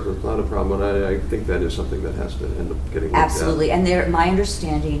Europe? It's not a problem. And I think that is something that has to end up getting looked at. Absolutely. And my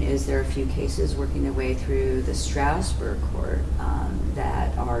understanding is there are a few cases working their way through the Strasbourg court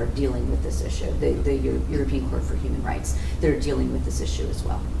that are dealing with this issue, the European Court for Human Rights. They're dealing with this issue as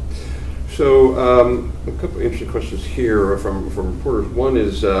well. So a couple of interesting questions here from reporters. One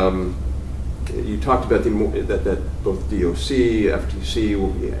is you talked about that both DOC, FTC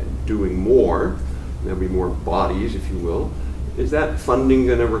will be doing more. There'll be more bodies, if you will. Is that funding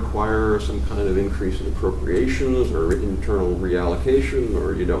going to require some kind of increase in appropriations or internal reallocation,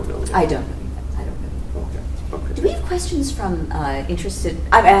 or you don't know? I don't know. Okay. Do we have questions from interested?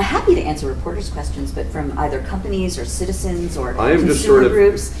 I'm happy to answer reporters' questions, but from either companies or citizens or consumer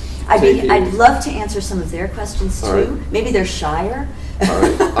groups. I'd love to answer some of their questions too. Right. Maybe they're shyer. All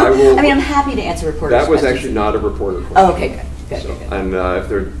right. I will. I mean, I'm happy to answer reporters' questions. That was actually not a reporter question. Oh, okay, good. And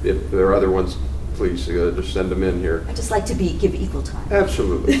if there are other ones, please just send them in here. I just like to give equal time.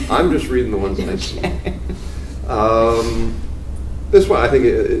 Absolutely. I'm just reading the ones that I see. This one I think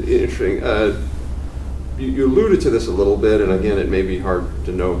is interesting. You alluded to this a little bit, and again, it may be hard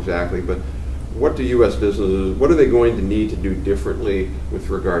to know exactly, but what do U.S. businesses, what are they going to need to do differently with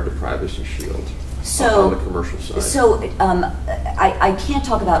regard to Privacy Shield on the commercial side? So I can't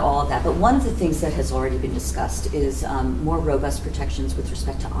talk about all of that, but one of the things that has already been discussed is more robust protections with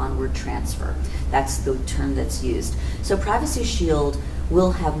respect to onward transfer. That's the term that's used. So Privacy Shield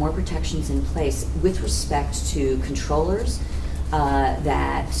will have more protections in place with respect to controllers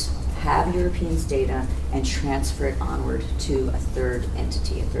that have Europeans' data and transfer it onward to a third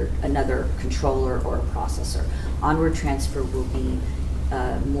entity, another controller or a processor. Onward transfer will be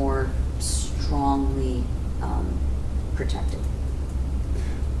more strongly protected.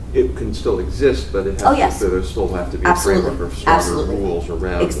 It can still exist, but there still have to be a framework of stronger rules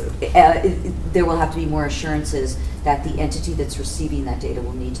around it. There will have to be more assurances that the entity that's receiving that data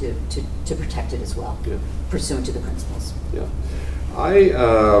will need to protect it as well, pursuant to the principles. Yeah. I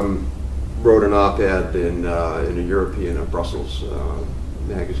wrote an op-ed in a European, Brussels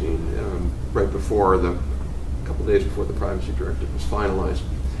magazine right before a couple days before the Privacy Directive was finalized.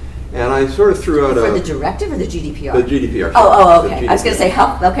 And I sort of threw out For the directive or the GDPR? The GDPR. Oh, okay. I was going to say,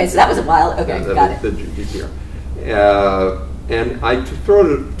 okay, so that was a while. Okay, got it. The GDPR. And I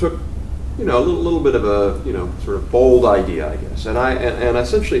took a little bit of a, sort of bold idea, I guess. And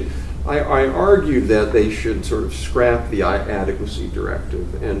essentially, I argued that they should sort of scrap the adequacy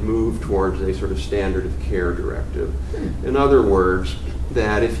directive and move towards a sort of standard of care directive. In other words,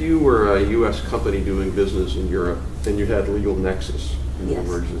 that if you were a U.S. company doing business in Europe, then you had legal nexus. In other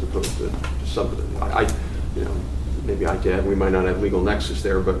words, as opposed to somebody, maybe ITIF, we might not have legal nexus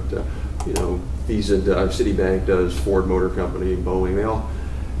there, but Visa does, Citibank does, Ford Motor Company, Boeing, they all.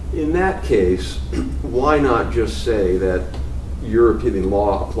 In that case, why not just say that European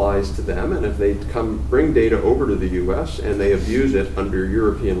law applies to them, and if they bring data over to the U.S. and they abuse it under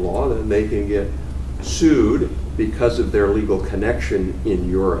European law, then they can get sued because of their legal connection in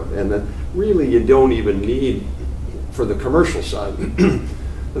Europe. And that really you don't even need, for the commercial side,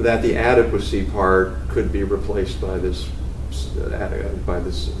 that the adequacy part could be replaced by this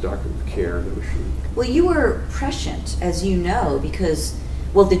doctrine of care notion. Well, you were prescient, as you know, because,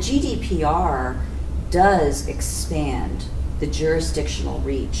 the GDPR does expand the jurisdictional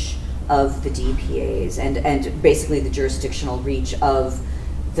reach of the DPAs and basically the jurisdictional reach of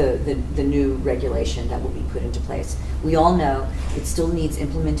the new regulation that will be put into place. We all know it still needs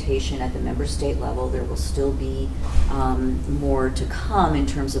implementation at the member state level. There will still be more to come in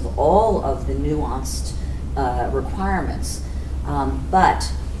terms of all of the nuanced requirements.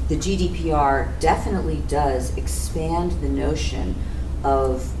 But the GDPR definitely does expand the notion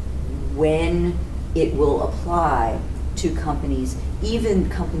of when it will apply to companies, even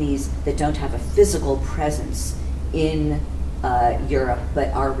companies that don't have a physical presence in Europe, but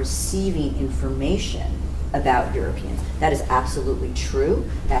are receiving information about Europeans. That is absolutely true.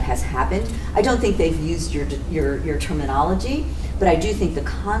 That has happened. I don't think they've used your terminology, but I do think the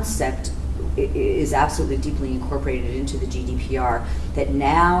concept is absolutely deeply incorporated into the GDPR, that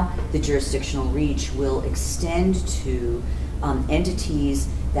now the jurisdictional reach will extend to entities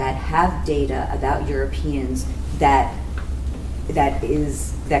that have data about Europeans that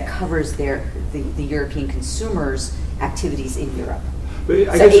covers the European consumers' activities in Europe. So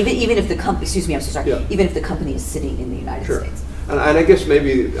even if the company, even if the company is sitting in the United States. And I guess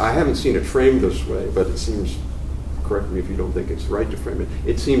maybe I haven't seen it framed this way, but it seems correct me if you don't think it's right to frame it,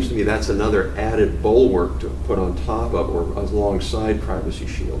 it seems to me that's another added bulwark to put on top of or alongside Privacy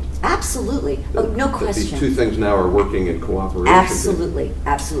Shield. Absolutely. Oh, no question. These two things now are working in cooperation. Absolutely,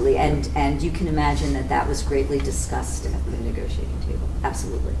 absolutely. And you can imagine that that was greatly discussed at the negotiating table.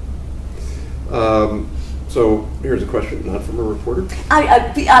 Absolutely. So here's a question, not from a reporter.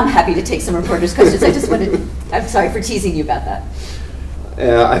 I'm happy to take some reporters' questions. I just wanted, I'm sorry for teasing you about that.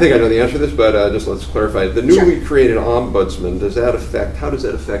 I think I know the answer to this, but just let's clarify. The newly created ombudsman, how does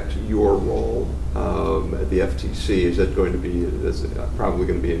that affect your role at the FTC? Is that going to be, probably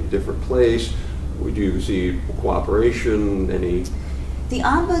going to be in a different place? Would you see cooperation, The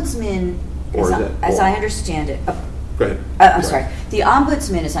ombudsman, as I understand it, go ahead. I'm sorry. The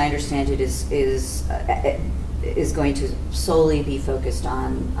ombudsman, as I understand it, is going to solely be focused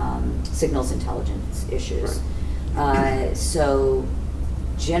on signals intelligence issues. Right. So,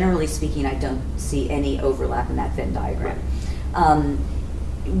 generally speaking, I don't see any overlap in that Venn diagram.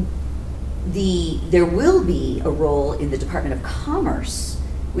 There will be a role in the Department of Commerce,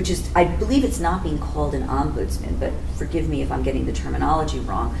 which is, I believe it's not being called an ombudsman, but forgive me if I'm getting the terminology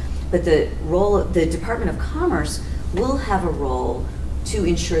wrong. But the Department of Commerce will have a role to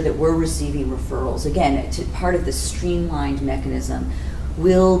ensure that we're receiving referrals. Again, part of the streamlined mechanism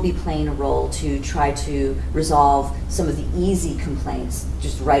will be playing a role to try to resolve some of the easy complaints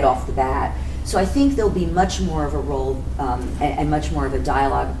just right off the bat. So I think there'll be much more of a role and much more of a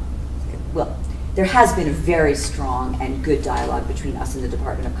dialogue. Well, there has been a very strong and good dialogue between us and the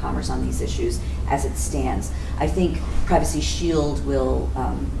Department of Commerce on these issues as it stands. I think Privacy Shield will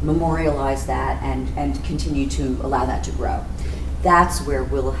memorialize that and continue to allow that to grow. That's where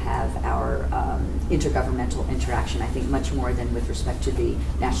we'll have our intergovernmental interaction, I think, much more than with respect to the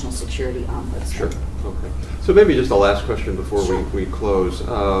National Security Ombudsman. Sure, okay. So maybe just a last question before we close.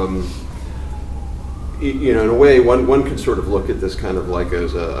 In a way, one could sort of look at this kind of like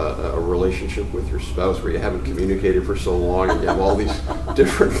as a relationship with your spouse where you haven't communicated for so long and you have all these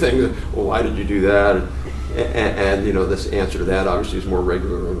different things. Well, why did you do that? And this answer to that obviously is more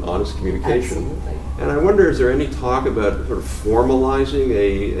regular and honest communication. Absolutely. And I wonder, is there any talk about sort of formalizing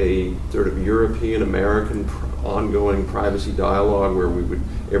a sort of European-American ongoing privacy dialogue where we would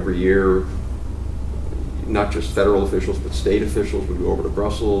every year, not just federal officials, but state officials would go over to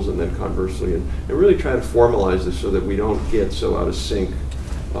Brussels and then conversely, and really try to formalize this so that we don't get so out of sync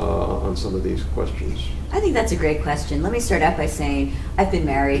on some of these questions? I think that's a great question. Let me start out by saying I've been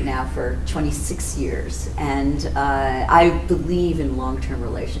married now for 26 years, and I believe in long-term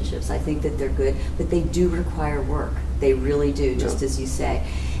relationships. I think that they're good, but they do require work. They really do, just as you say.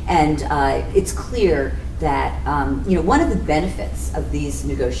 And it's clear that one of the benefits of these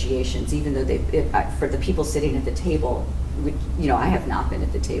negotiations, even though for the people sitting at the table, I have not been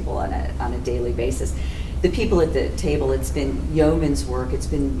at the table on a daily basis. The people at the table, it's been yeoman's work. It's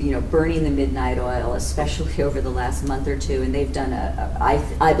been burning the midnight oil, especially over the last month or two, and they've done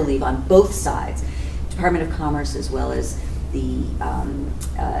I believe on both sides, Department of Commerce as well as the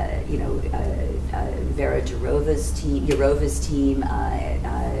Vera Jourova's team,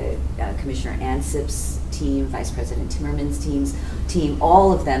 Commissioner Ansip's team, Vice President Timmerman's team,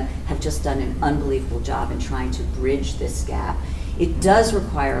 all of them have just done an unbelievable job in trying to bridge this gap. It does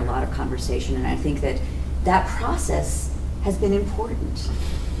require a lot of conversation, and I think that process has been important,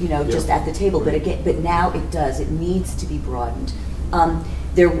 just at the table. But now it needs to be broadened.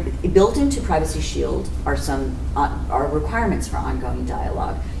 Built into Privacy Shield are requirements for ongoing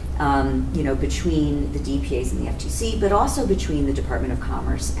dialogue, between the DPAs and the FTC, but also between the Department of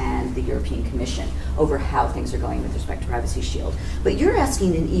Commerce and the European Commission over how things are going with respect to Privacy Shield. But you're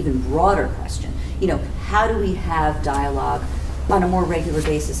asking an even broader question. How do we have dialogue on a more regular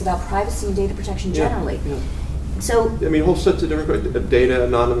basis about privacy and data protection generally? Yeah. So, whole sets of different data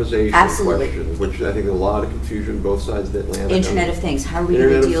anonimization absolutely. Questions, which I think a lot of confusion both sides of the Atlantic. Internet of Things. How are we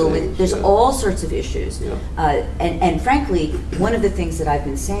going to deal with? There's all sorts of issues, and frankly, one of the things that I've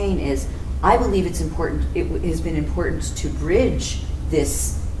been saying is I believe it's important. It has been important to bridge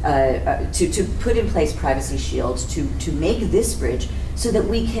this, to put in place Privacy Shield, to make this bridge so that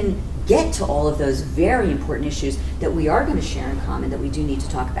we can get to all of those very important issues that we are going to share in common that we do need to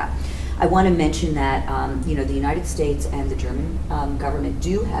talk about. I want to mention that the United States and the German government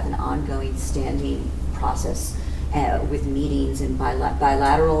do have an ongoing standing process with meetings and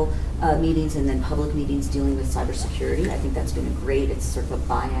bilateral meetings and then public meetings dealing with cybersecurity. I think that's been it's sort of a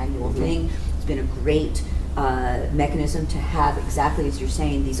biannual thing. It's been a great mechanism to have, exactly as you're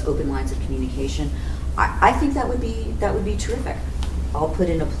saying, these open lines of communication. I think that would be terrific. I'll put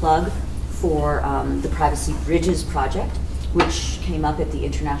in a plug for the Privacy Bridges project, which came up at the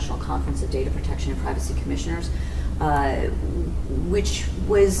International Conference of Data Protection and Privacy Commissioners. which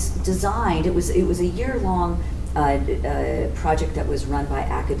was designed, it was a year-long project that was run by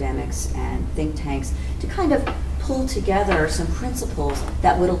academics and think tanks to kind of pull together some principles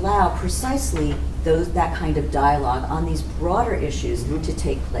that would allow precisely that kind of dialogue on these broader issues to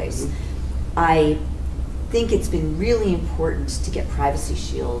take place. I think it's been really important to get Privacy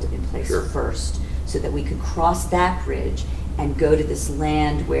Shield in place first, so that we could cross that bridge and go to this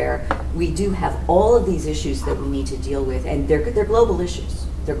land where we do have all of these issues that we need to deal with, and they're global issues.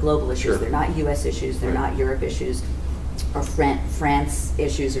 They're global issues. They're not U.S. issues. They're not Europe issues, or France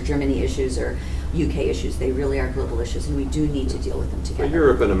issues, or Germany issues, or UK issues. They really are global issues, and we do need to deal with them together. But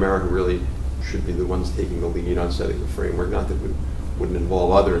Europe and America really should be the ones taking the lead on setting the framework. Not that we wouldn't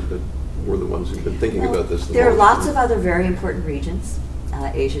involve others, but we're the ones who've been thinking about this the most. There are lots of other very important regions.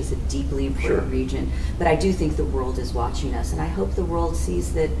 Asia is a deeply important region, but I do think the world is watching us, and I hope the world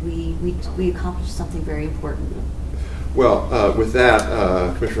sees that we accomplished something very important. Well, with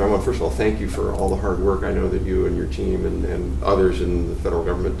that, Commissioner, I want to first of all thank you for all the hard work I know that you and your team and others in the federal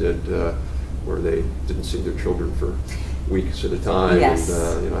government did, where they didn't see their children for weeks at a time. Yes.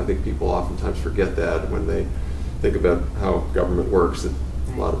 And I think people oftentimes forget that when they think about how government works, that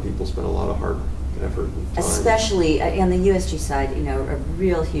a lot of people spend a lot of hard effort and time. Especially on the USG side, a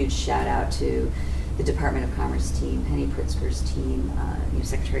real huge shout out to the Department of Commerce team, Penny Pritzker's team,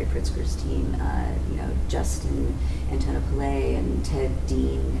 Secretary Pritzker's team, Justin Antonopoulos and Ted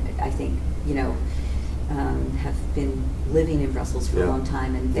Dean. I think have been living in Brussels for a long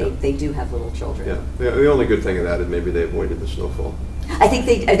time, and they do have little children. Yeah. The only good thing of that is maybe they avoided the snowfall. I think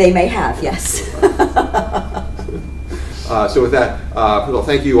they may have, yes. So with that, first of all,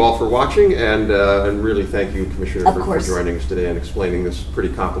 thank you all for watching, and really thank you, Commissioner, for joining us today and explaining this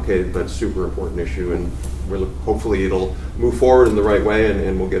pretty complicated but super important issue. And hopefully it'll move forward in the right way,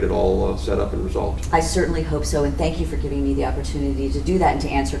 and we'll get it all set up and resolved. I certainly hope so, and thank you for giving me the opportunity to do that and to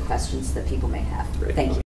answer questions that people may have. Great. Thank you.